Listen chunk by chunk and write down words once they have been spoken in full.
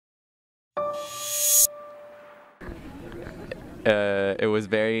It was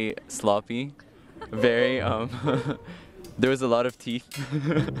very sloppy, very there was a lot of teeth.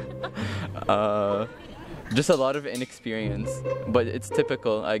 Just a lot of inexperience, but it's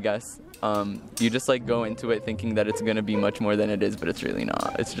typical, I guess. You just like go into it thinking that it's gonna be much more than it is, but it's really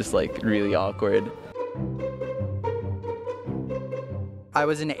not. It's just like really awkward. I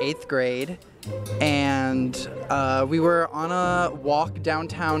was in 8th grade, and we were on a walk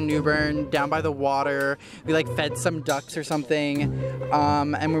downtown New Bern, down by the water. We like fed some ducks or something,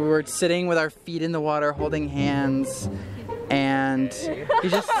 and we were sitting with our feet in the water holding hands, and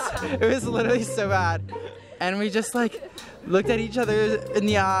it was literally so bad. And we just like looked at each other in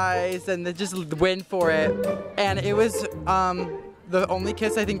the eyes and then just went for it. And it was the only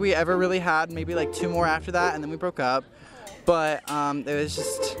kiss I think we ever really had, maybe like 2 more after that, and then we broke up. But it was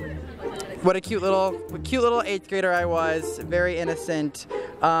just, what a cute little 8th grader I was, very innocent.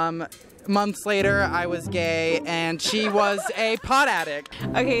 Months later, I was gay, and she was a pot addict.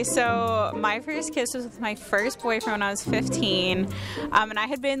 Okay, so my first kiss was with my first boyfriend when I was 15, and I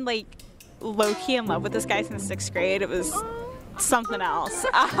had been like low-key in love with this guy since 6th grade. It was something else.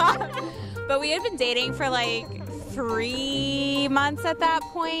 But we had been dating for like 3 months at that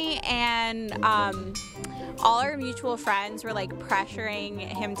point, and all our mutual friends were like pressuring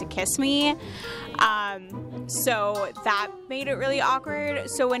him to kiss me. So that made it really awkward.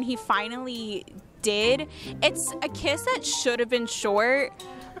 So when he finally did, it's a kiss that should have been short,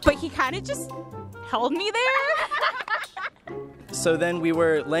 but he kind of just held me there. So then we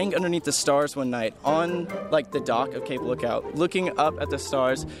were laying underneath the stars one night on like the dock of Cape Lookout, looking up at the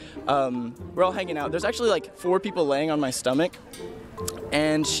stars. We're all hanging out. There's actually like 4 people laying on my stomach,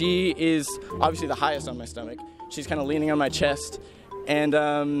 and she is obviously the highest on my stomach. She's kind of leaning on my chest, and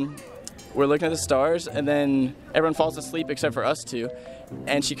we're looking at the stars, and then everyone falls asleep except for us 2,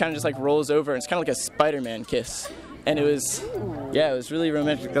 and she kind of just like rolls over, and it's kind of like a Spider-Man kiss, and it was really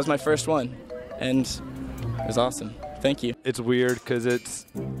romantic. That was my first one, and it was awesome. Thank you. It's weird because it's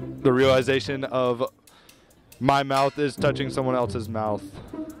the realization of my mouth is touching someone else's mouth.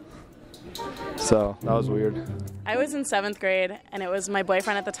 So that was weird. I was in 7th grade, and it was my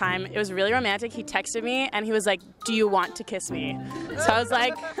boyfriend at the time. It was really romantic. He texted me, and he was like, "Do you want to kiss me?" So I was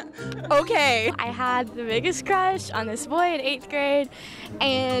like, okay. I had the biggest crush on this boy in 8th grade,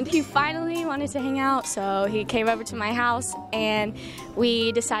 and he finally wanted to hang out, so he came over to my house, and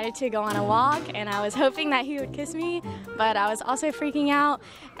we decided to go on a walk, and I was hoping that he would kiss me, but I was also freaking out.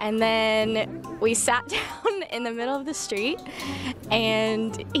 And then we sat down in the middle of the street,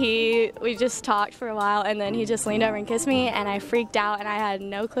 and we just talked for a while, and then he just leaned over and kissed me, and I freaked out, and I had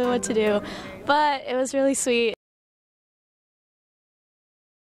no clue what to do, but it was really sweet.